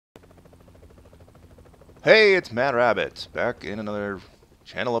Hey, it's Matt Rabbit, back in another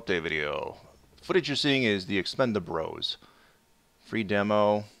channel update video. Footage you're seeing is the Expendabros free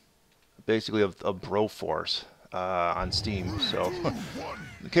demo, basically of Broforce on Steam. So,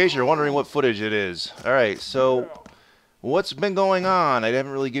 in case you're wondering what footage it is. Alright, so what's been going on? I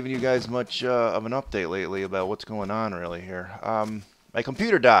haven't really given you guys much of an update lately about what's going on really here. My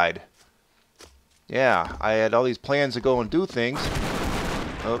computer died. Yeah, I had all these plans to go and do things.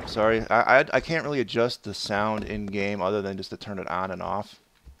 Oh, sorry. I can't really adjust the sound in-game other than just to turn it on and off.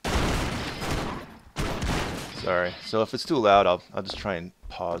 Sorry. So if it's too loud, I'll just try and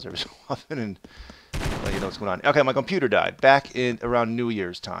pause every so often and let you know what's going on. Okay, my computer died back in around New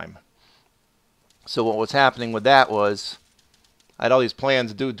Year's time. So what was happening with that was I had all these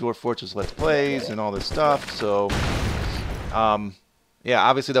plans to do Dwarf Fortress Let's Plays and all this stuff. So, yeah,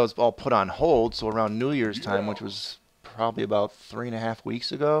 obviously that was all put on hold. So around New Year's time, which was probably about 3.5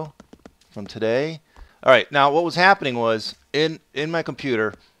 weeks ago from today. All right, now what was happening was in my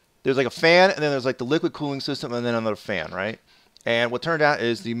computer, there's like a fan, and then there's like the liquid cooling system, and then another fan, right? And what turned out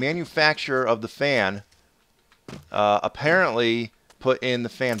is the manufacturer of the fan apparently put in the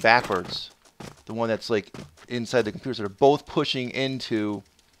fan backwards, the one that's like inside the computer. So they're both pushing into,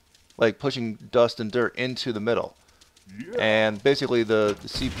 like pushing dust and dirt into the middle, and basically the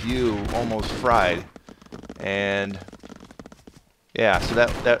CPU almost fried. And yeah, so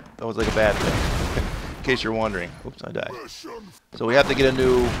that was like a bad thing, in case you're wondering. Oops, I died. So we have to get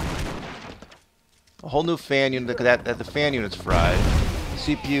a whole new fan unit, that the fan unit's fried.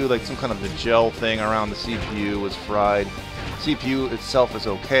 The CPU, like some kind of the gel thing around the CPU was fried. CPU itself is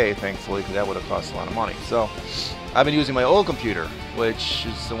okay, thankfully, because that would have cost a lot of money. So I've been using my old computer, which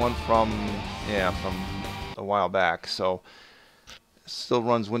is the one from a while back. So still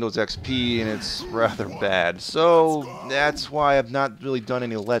runs Windows XP, and it's rather bad. So that's why I've not really done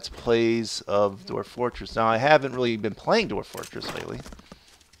any Let's Plays of Dwarf Fortress. Now, I haven't really been playing Dwarf Fortress lately,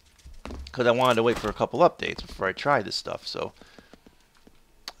 because I wanted to wait for a couple updates before I tried this stuff. So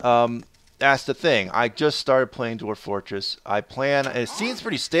that's the thing. I just started playing Dwarf Fortress. It seems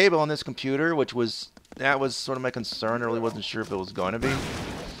pretty stable on this computer, that was sort of my concern. I really wasn't sure if it was going to be.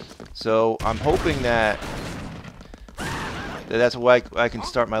 So I'm hoping that's why I can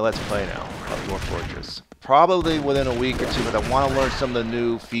start my Let's Play now of Dwarf Fortress. Probably within a week or two, but I want to learn some of the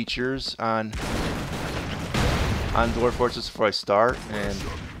new features on Dwarf Fortress before I start. And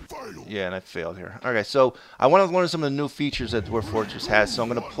yeah, and I failed here. Okay, so I want to learn some of the new features that Dwarf Fortress has. So I'm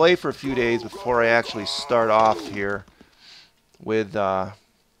going to play for a few days before I actually start off here with that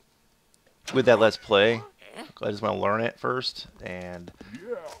Let's Play. I just want to learn it first, and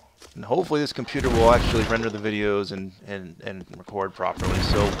hopefully this computer will actually render the videos and record properly.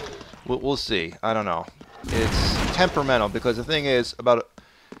 So we'll see. I don't know. It's temperamental, because the thing is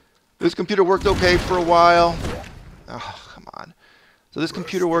this computer worked okay for a while. Oh, come on. So this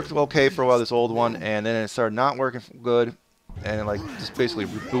computer worked okay for a while, this old one, and then it started not working good, and like just basically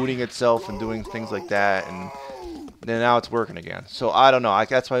rebooting itself and doing things like that, and then now it's working again. So I don't know.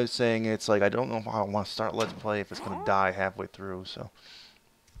 That's why I was saying it's like I don't know if I want to start Let's Play if it's going to die halfway through. So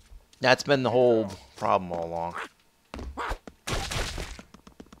that's been the whole problem all along.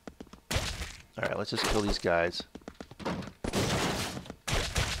 Alright, let's just kill these guys.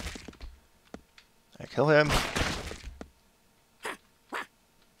 I kill him.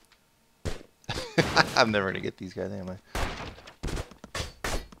 I'm never going to get these guys, am I?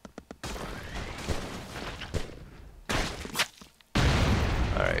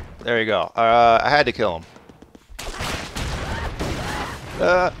 Alright, there you go. I had to kill him.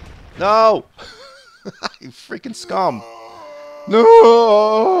 No! You freaking scum! No!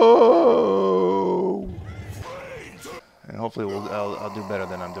 And hopefully I'll do better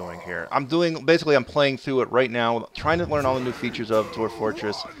than I'm doing here. I'm playing through it right now, trying to learn all the new features of Dwarf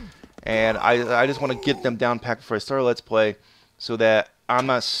Fortress, and I just want to get them down packed before I start a Let's Play, so that I'm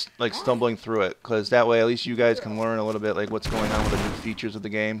not like stumbling through it, because that way at least you guys can learn a little bit like what's going on with the new features of the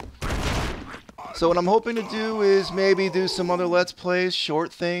game. So what I'm hoping to do is maybe do some other Let's Plays,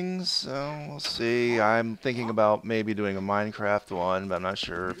 short things. We'll see. I'm thinking about maybe doing a Minecraft one, but I'm not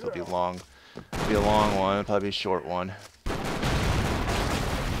sure if it'll be long. It'll be a long one. It'll probably be a short one.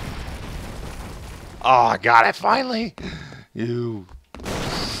 Oh, I got it finally! You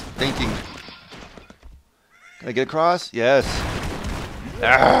stinking. Can I get across? Yes.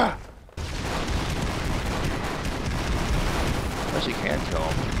 Ah! I actually can kill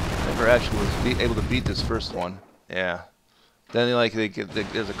him. Never actually was able to beat this first one. Yeah. Then there's a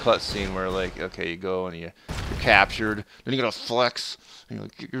cutscene where like, okay, you go and you're captured. Then you gotta flex. And you're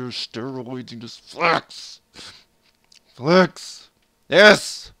like, get your steroids and just flex. Flex.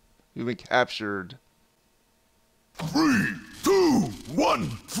 Yes. You've been captured. 3, 2, 1,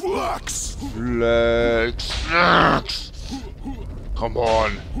 flex! Flex. Flex. Come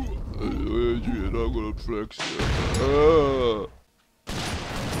on. I'm gonna flex.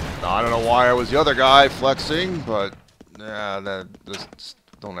 I don't know why I was the other guy flexing, but yeah, just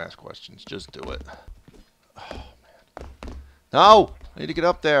don't ask questions. Just do it. Oh man. No! I need to get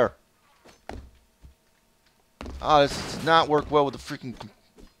up there. Oh, this does not work well with the freaking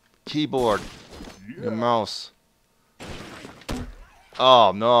keyboard. Your mouse.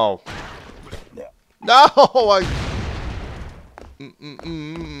 Oh no. No!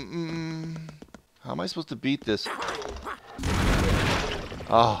 How am I supposed to beat this?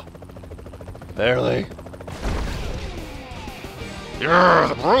 Oh. Barely. Yeah,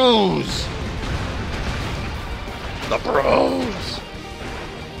 the bros! The bros!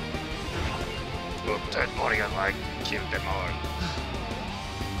 Look, dead body, I like, kill them all.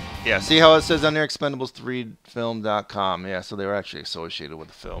 Yeah, see how it says on there, Expendabros3film.com. Yeah, so they were actually associated with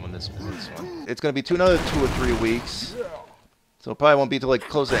the film in this one. It's going to be another 2 or 3 weeks. So it probably won't be till like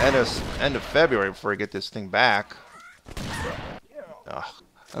close to the end of February before I get this thing back. Ugh.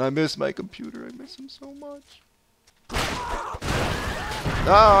 And I miss my computer. I miss him so much.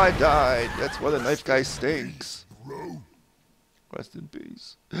 No, I died. That's why the knife guy stinks. Rest in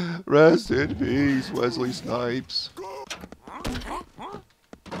peace. Rest in peace, Wesley Snipes.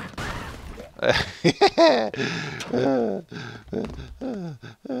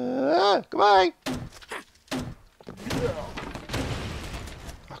 Goodbye.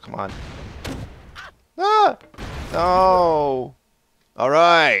 Oh, come on. Ah! No. All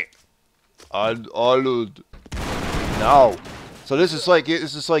right. No. So this is like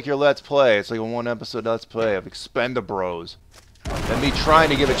your Let's Play. It's like a 1-episode Let's Play of Expendabros. And me trying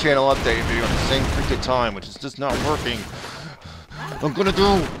to give a channel update video at the same freaking time, which is just not working. I'm gonna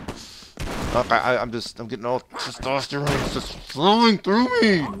do. I'm getting all testosterone. It's just flowing through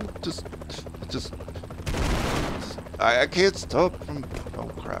me. I can't stop from. Oh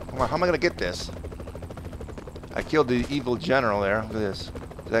crap! Come on, how am I gonna get this? I killed the evil general there. Look at this.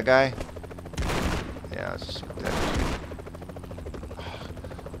 Is that guy? Yeah, let's shoot that.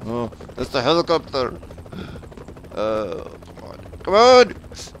 Oh, that's the helicopter. Come on. Come on!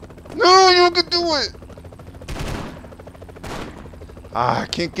 No, you can do it! Ah, I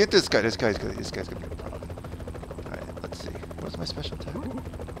can't get this guy. This guy's gonna be a problem. Alright, let's see. What's my special attack?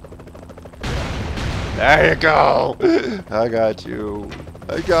 There you go! I got you.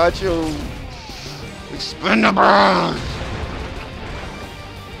 I got you. Expendabros!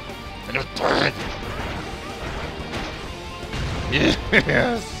 And it's dead!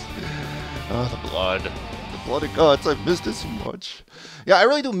 Yes! Oh, the blood. The blood of gods. I've missed it so much. Yeah, I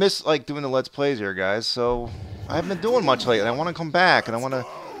really do miss, like, doing the Let's Plays here, guys, so I haven't been doing much lately. I want to come back, and I want to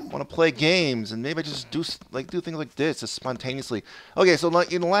play games, and maybe I just do things like this, just spontaneously. Okay, so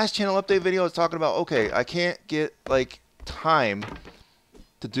like in the last channel update video, I was talking about, okay, I can't get, like, time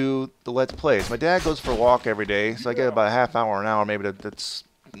to do the Let's Plays. My dad goes for a walk every day, so I get about a half hour, an hour, maybe that's,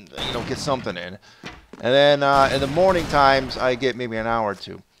 you know, get something in. And then in the morning times, I get maybe an hour or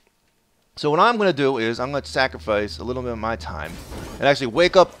two. So what I'm going to do is I'm going to sacrifice a little bit of my time and actually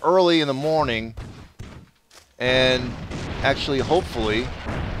wake up early in the morning and actually, hopefully,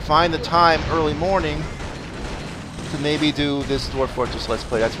 find the time early morning to maybe do this Dwarf Fortress Let's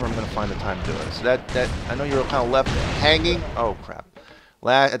Play. That's where I'm going to find the time to do it. So that I know you're kind of left hanging. Oh, crap.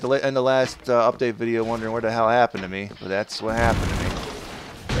 At the end of the last update video, wondering what the hell happened to me. But that's what happened to me.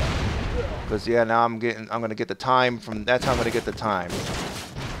 Because, yeah, now I'm going to get the time from... That's how I'm going to get the time.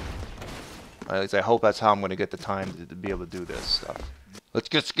 At least I hope that's how I'm going to get the time to be able to do this stuff. Let's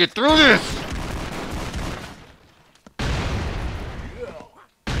just get through this!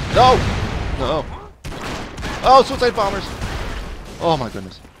 No! No. Oh, suicide bombers! Oh my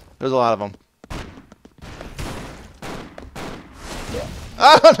goodness. There's a lot of them.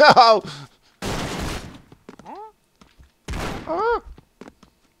 Oh no!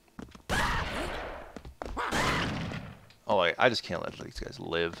 Oh wait, I just can't let these guys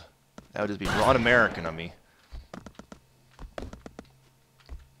live. That would just be un-American of me.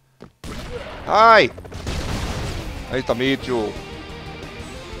 Hi! Nice to meet you.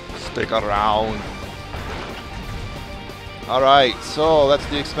 Stick around. Alright, so that's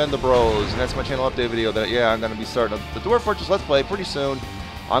the Expendabros, and that's my channel update video that, yeah, I'm going to be starting the Dwarf Fortress Let's Play pretty soon.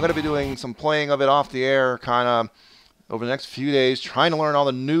 I'm going to be doing some playing of it off the air, kind of, over the next few days, trying to learn all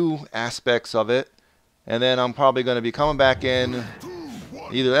the new aspects of it. And then I'm probably going to be coming back in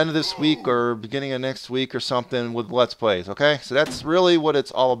either end of this week or beginning of next week or something with Let's Plays, okay? So that's really what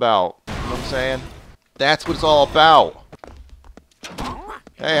it's all about. You know what I'm saying? That's what it's all about.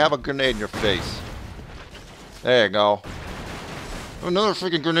 Hey, have a grenade in your face. There you go. Another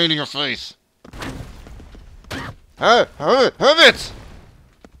freaking grenade in your face. Have it!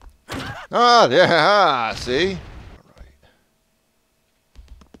 Ah, yeah, see?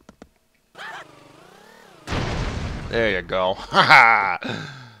 Alright. There you go. Ha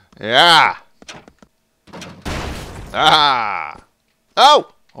yeah! Ah!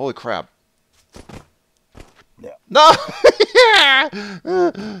 Oh! Holy crap. Yeah. No! Yeah!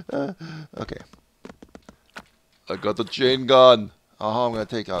 Okay. I got the chain gun. I'm gonna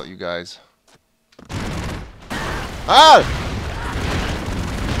take out you guys. Ah!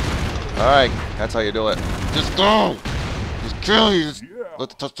 Alright, that's how you do it. Just go! Just kill you! Just let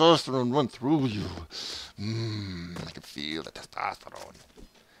the testosterone run through you. I can feel the testosterone.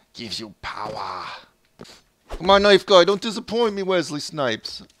 Gives you power. Come on, knife guy, don't disappoint me, Wesley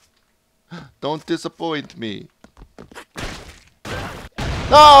Snipes. Don't disappoint me.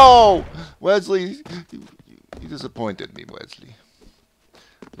 No! Wesley, you disappointed me, Wesley.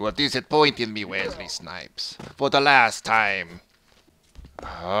 You are disappointing me, Wesley Snipes. For the last time.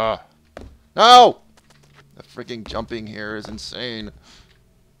 No! The freaking jumping here is insane.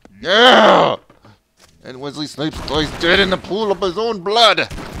 Yeah! And Wesley Snipes lies dead in the pool of his own blood.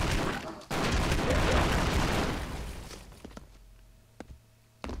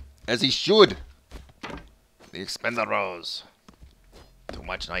 As he should. The Expendabros. Too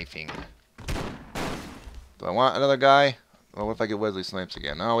much knifing. Do I want another guy? Well, what if I get Wesley Snipes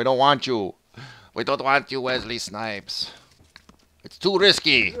again? No, we don't want you. We don't want you, Wesley Snipes. It's too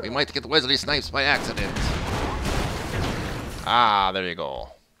risky. We might get Wesley Snipes by accident. Ah, there you go.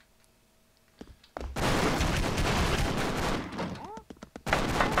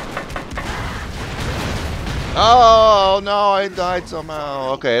 Oh, no, I died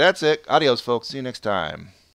somehow. Okay, that's it. Adios, folks. See you next time.